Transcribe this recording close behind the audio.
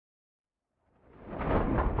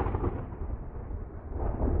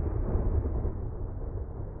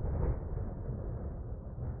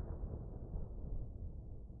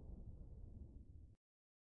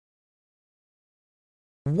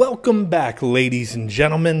Welcome back, ladies and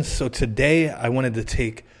gentlemen. So today I wanted to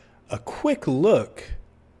take a quick look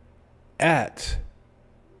at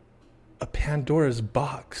a Pandora's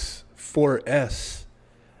Box 4S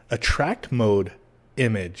attract mode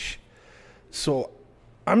image. So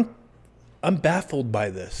I'm baffled by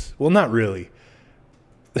this. Well, not really.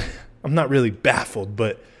 I'm not really baffled,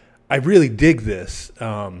 but I really dig this.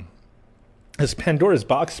 This Pandora's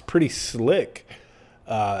Box is pretty slick,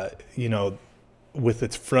 with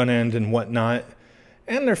its front end and whatnot.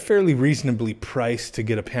 And they're fairly reasonably priced to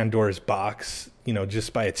get a Pandora's Box,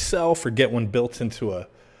 just by itself, or get one built into a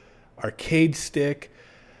arcade stick.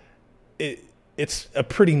 It's a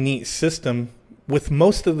pretty neat system with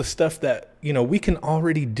most of the stuff that, we can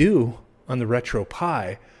already do on the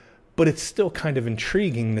Retropie, but it's still kind of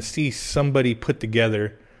intriguing to see somebody put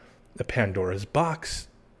together a Pandora's Box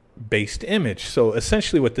based image. So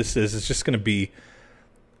essentially what this is just going to be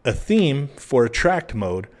a theme for attract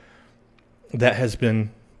mode that has been,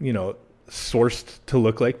 sourced to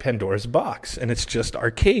look like Pandora's Box, and it's just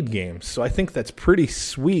arcade games. So I think that's pretty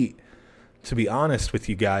sweet, to be honest with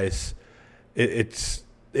you guys. It's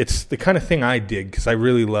the kind of thing I dig, because I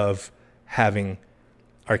really love having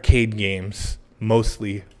arcade games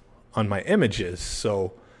mostly on my images.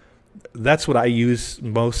 So that's what I use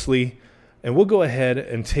mostly. And we'll go ahead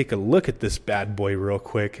and take a look at this bad boy real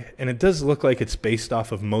quick. And it does look like it's based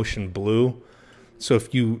off of Motion Blue. So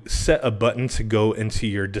if you set a button to go into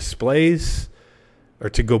your displays or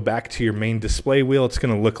to go back to your main display wheel, it's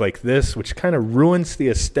going to look like this, which kind of ruins the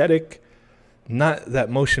aesthetic. Not that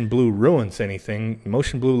Motion Blue ruins anything.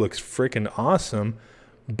 Motion Blue looks freaking awesome,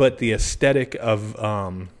 but the aesthetic of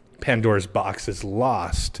Pandora's Box is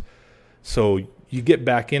lost. So you get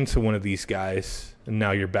back into one of these guys, and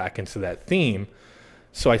now you're back into that theme.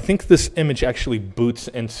 So I think this image actually boots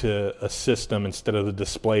into a system instead of the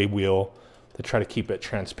display wheel to try to keep it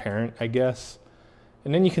transparent, I guess.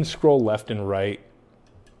 And then you can scroll left and right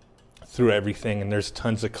through everything, and there's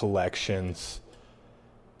tons of collections.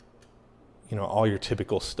 All your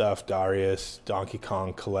typical stuff: Darius, Donkey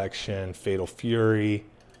Kong collection, Fatal Fury,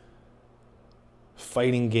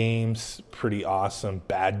 fighting games, pretty awesome.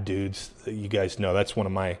 Bad Dudes, you guys know that's one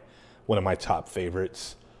of my top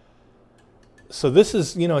favorites. So this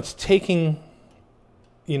is, it's taking,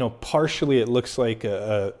 partially it looks like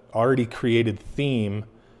a already created theme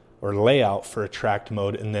or layout for attract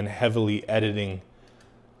mode, and then heavily editing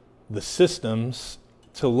the systems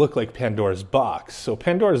to look like Pandora's Box. So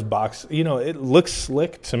Pandora's Box, it looks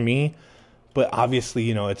slick to me, but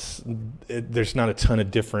obviously, there's not a ton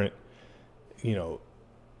of different,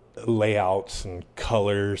 layouts and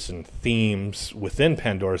colors and themes within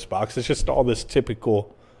Pandora's Box. It's just all this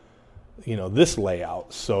typical, this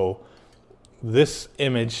layout. So this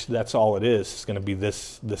image, that's all it is. It's going to be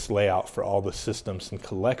this layout for all the systems and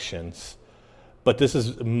collections. But this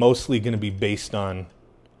is mostly going to be based on,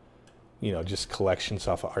 just collections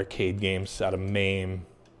off of arcade games out of MAME,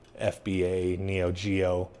 FBA, Neo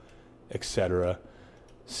Geo, etc.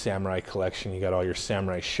 Samurai collection, you got all your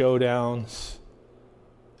Samurai Showdowns.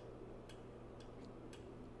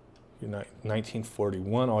 Your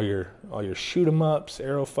 1941, all your shoot 'em ups,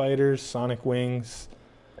 Aero Fighters, Sonic Wings.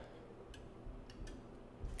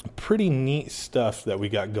 Pretty neat stuff that we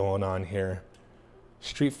got going on here.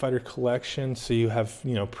 Street Fighter collection, so you have,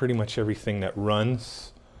 pretty much everything that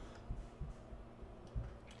runs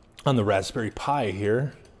on the Raspberry Pi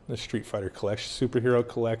here. The Street Fighter collection, Superhero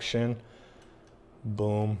collection.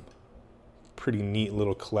 Boom. Pretty neat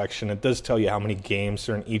little collection. It does tell you how many games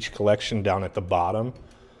are in each collection down at the bottom.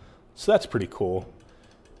 So that's pretty cool.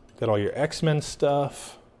 Got all your X-Men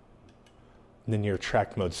stuff. And then your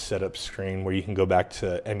attract mode setup screen where you can go back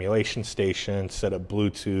to emulation station, set up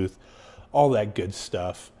Bluetooth, all that good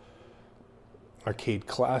stuff. Arcade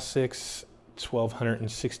classics,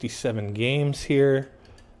 1,267 games here.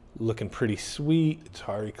 Looking pretty sweet.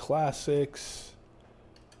 Atari classics.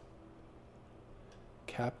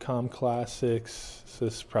 Capcom classics. So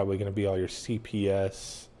this is probably going to be all your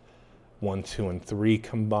CPS 1, 2, and 3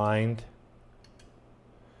 combined.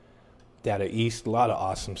 Data East, a lot of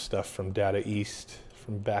awesome stuff from Data East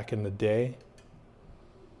from back in the day.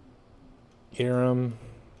 Irem,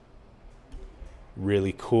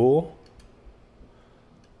 really cool.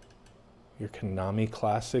 Your Konami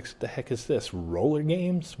classics, what the heck is this? Roller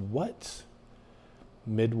games? What?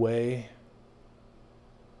 Midway.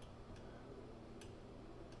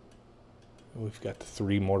 We've got the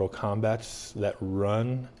 3 Mortal Kombats that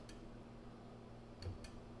run.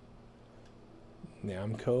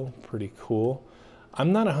 Namco, pretty cool.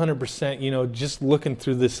 I'm not 100%, just looking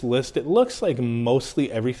through this list, it looks like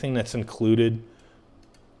mostly everything that's included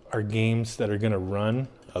are games that are going to run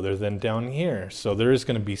other than down here. So there is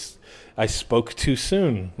going to be, I spoke too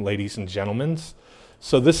soon, ladies and gentlemen.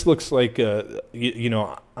 So this looks like,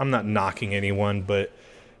 I'm not knocking anyone, but,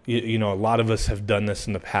 a lot of us have done this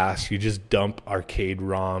in the past. You just dump arcade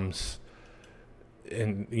ROMs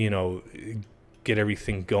and, get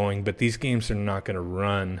everything going. But these games are not going to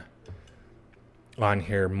run on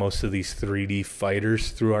here, most of these 3D fighters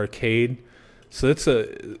through arcade. So it's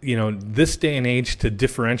this day and age, to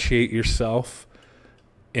differentiate yourself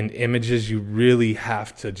in images, you really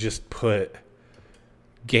have to just put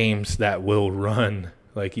games that will run.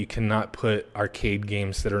 Like, you cannot put arcade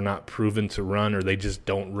games that are not proven to run, or they just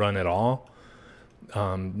don't run at all.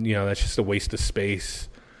 That's just a waste of space.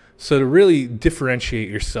 So to really differentiate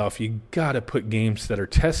yourself, you got to put games that are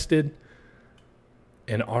tested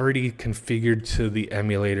and already configured to the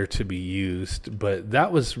emulator to be used. But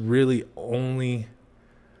that was really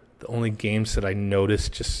the only games that I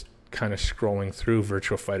noticed just kind of scrolling through.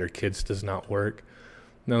 Virtual Fighter Kids does not work.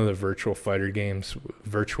 None of the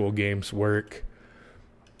virtual games work.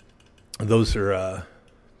 Those are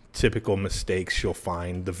typical mistakes you'll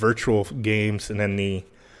find. The virtual games, and then the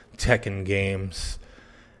Tekken games,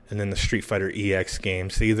 and then the Street Fighter EX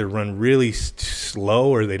games, they either run really slow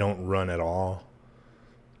or they don't run at all.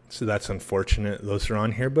 So that's unfortunate. Those are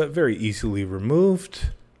on here, but very easily removed.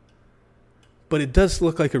 But it does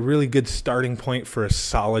look like a really good starting point for a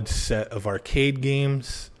solid set of arcade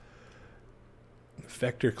games.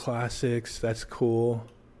 Vector Classics, that's cool.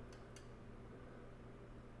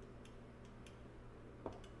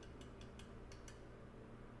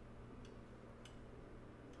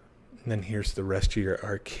 And then here's the rest of your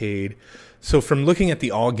arcade. So from looking at the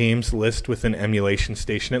all games list within Emulation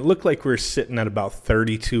Station, it looked like we were sitting at about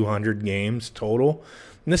 3,200 games total.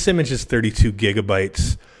 And this image is 32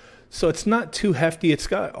 gigabytes. So it's not too hefty. It's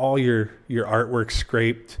got all your artwork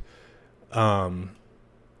scraped.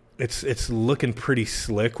 It's looking pretty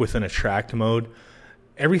slick within attract mode.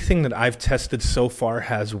 Everything that I've tested so far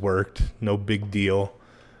has worked. No big deal.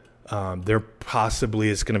 There possibly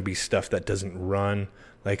is going to be stuff that doesn't run.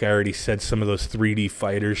 Like I already said, some of those 3D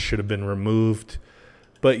fighters should have been removed.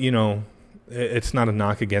 But, it's not a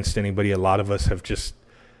knock against anybody. A lot of us have just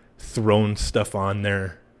thrown stuff on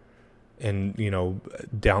there and,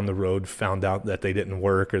 down the road found out that they didn't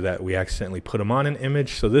work, or that we accidentally put them on an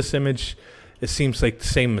image. So this image, it seems like the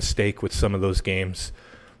same mistake with some of those games.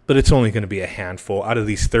 But it's only going to be a handful. Out of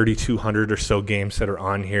these 3,200 or so games that are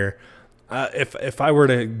on here, if I were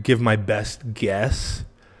to give my best guess,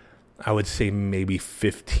 I would say maybe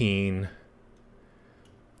 15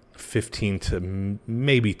 to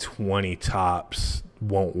maybe 20 tops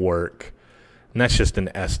won't work. And that's just an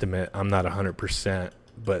estimate. I'm not 100%,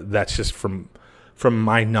 but that's just from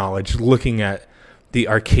my knowledge, looking at the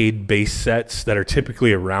arcade base sets that are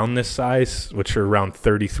typically around this size, which are around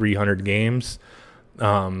 3,300 games.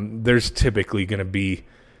 There's typically going to be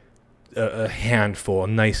a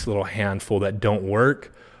nice little handful that don't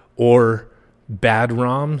work, or bad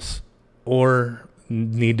ROMs, or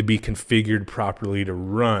need to be configured properly to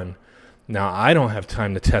run. Now, I don't have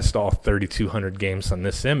time to test all 3,200 games on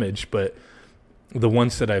this image, but the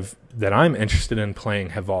ones that I'm interested in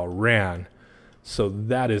playing have all ran. So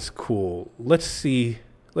that is cool. Let's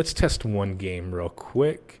test one game real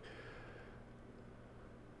quick.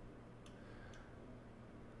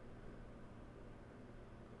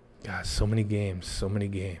 God, so many games.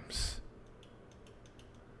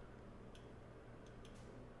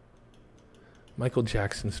 Michael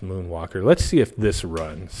Jackson's Moonwalker. Let's see if this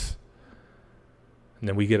runs. And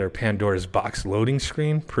then we get our Pandora's box loading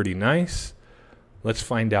screen. Pretty nice. Let's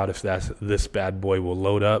find out if this bad boy will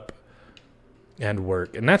load up and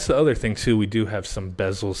work. And that's the other thing too. We do have some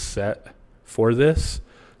bezels set for this.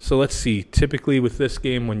 So let's see. Typically with this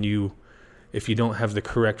game, if you don't have the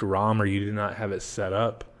correct ROM, or you do not have it set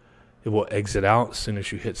up, it will exit out as soon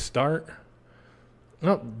as you hit start.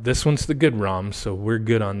 Oh, this one's the good ROM, so we're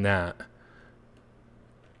good on that.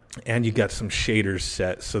 And you got some shaders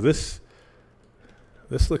set. So this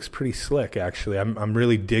looks pretty slick, actually. I'm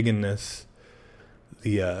really digging this.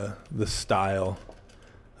 The style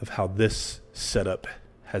of how this setup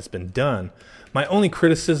has been done. My only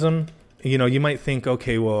criticism, you might think,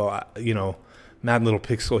 okay, well, Mad Little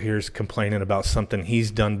Pixel here is complaining about something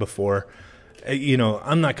he's done before.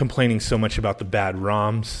 I'm not complaining so much about the bad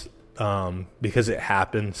ROMs, because it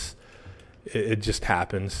happens. It just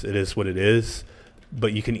happens. It is what it is.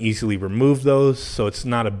 But you can easily remove those, so it's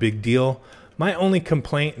not a big deal. My only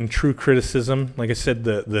complaint and true criticism, like I said,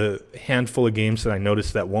 the handful of games that I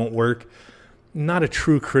noticed that won't work, not a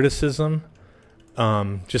true criticism,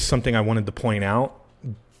 just something I wanted to point out.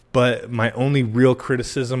 But my only real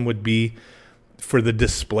criticism would be for the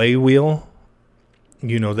display wheel,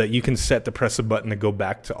 you know, that you can set to press a button to go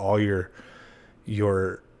back to all your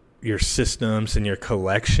systems and your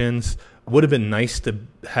collections. Would have been nice to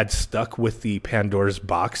had stuck with the Pandora's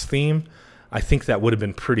box theme. I think that would have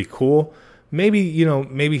been pretty cool. Maybe, you know,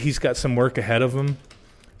 maybe he's got some work ahead of him.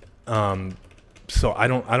 So I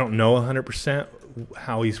don't know 100%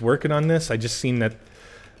 how he's working on this. I just seen that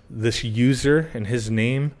this user and his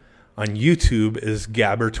name on YouTube is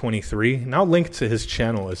Gabber23. And I'll link to his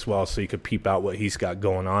channel as well so you could peep out what he's got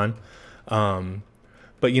going on.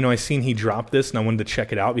 But, you know, I seen he dropped this and I wanted to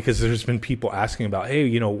check it out because there's been people asking about, hey,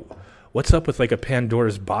 you know, what's up with like a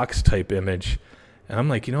Pandora's box type image? And I'm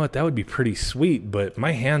like, you know what, that would be pretty sweet. But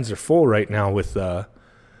my hands are full right now with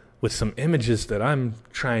some images that I'm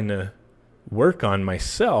trying to work on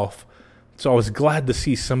myself. So I was glad to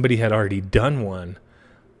see somebody had already done one.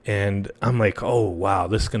 And I'm like, oh, wow,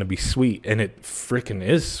 this is going to be sweet. And it freaking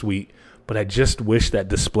is sweet. But I just wish that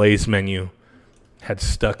displays menu had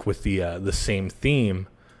stuck with the same theme,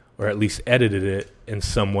 or at least edited it in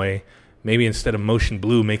some way. Maybe instead of motion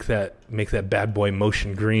blue, make that bad boy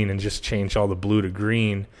motion green and just change all the blue to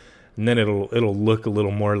green. And then it'll look a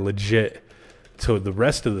little more legit to the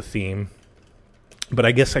rest of the theme. But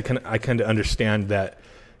I guess I kind of understand that,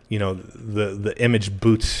 you know, the image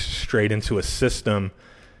boots straight into a system.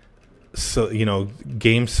 So, you know,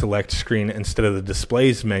 game select screen instead of the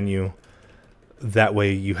displays menu. That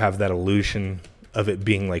way you have that illusion of it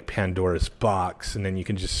being like Pandora's box, and then you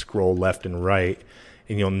can just scroll left and right,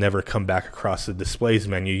 and you'll never come back across the displays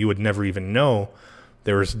menu. You would never even know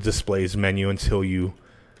there was a displays menu until you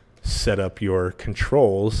set up your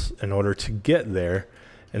controls in order to get there.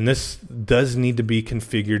 And this does need to be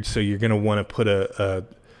configured, so you're going to want to put a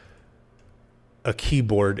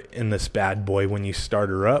keyboard in this bad boy when you start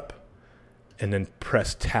her up, and then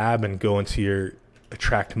press tab and go into your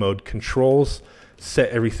attract mode controls, set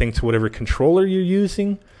everything to whatever controller you're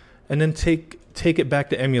using, and then take it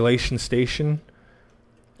back to emulation station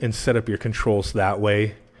and set up your controls that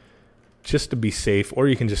way just to be safe. Or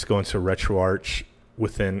you can just go into RetroArch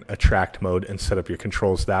within attract mode and set up your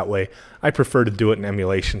controls that way. I prefer to do it in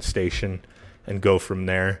emulation station and go from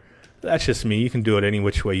there. That's just me. You can do it any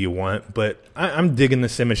which way you want, but I'm digging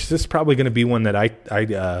this image. This is probably going to be one that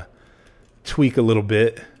I tweak a little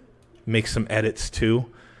bit, make some edits to,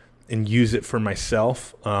 and use it for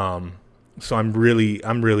myself. So I'm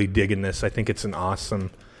really digging this. I think it's an awesome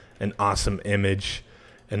image,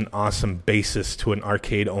 an awesome basis to an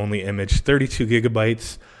arcade only image. 32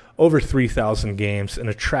 gigabytes, over 3,000 games, an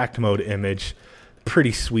attract mode image,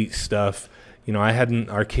 pretty sweet stuff. You know, I had an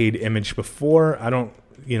arcade image before.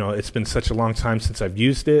 You know, it's been such a long time since I've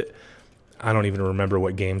used it. I don't even remember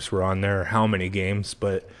what games were on there or how many games,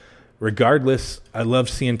 but regardless, I love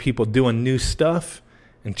seeing people doing new stuff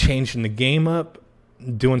and changing the game up,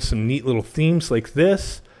 doing some neat little themes like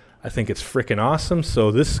this. I think it's freaking awesome.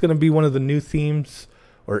 So this is going to be one of the new themes,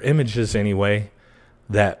 or images anyway,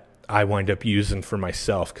 that I wind up using for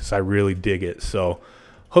myself because I really dig it. So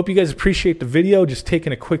hope you guys appreciate the video. Just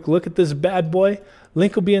taking a quick look at this bad boy.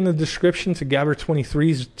 Link will be in the description to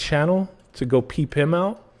Gabber23's channel to go peep him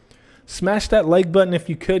out. Smash that like button if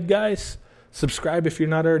you could, guys. Subscribe if you're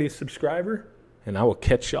not already a subscriber. And I will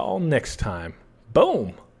catch y'all next time.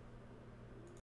 Boom.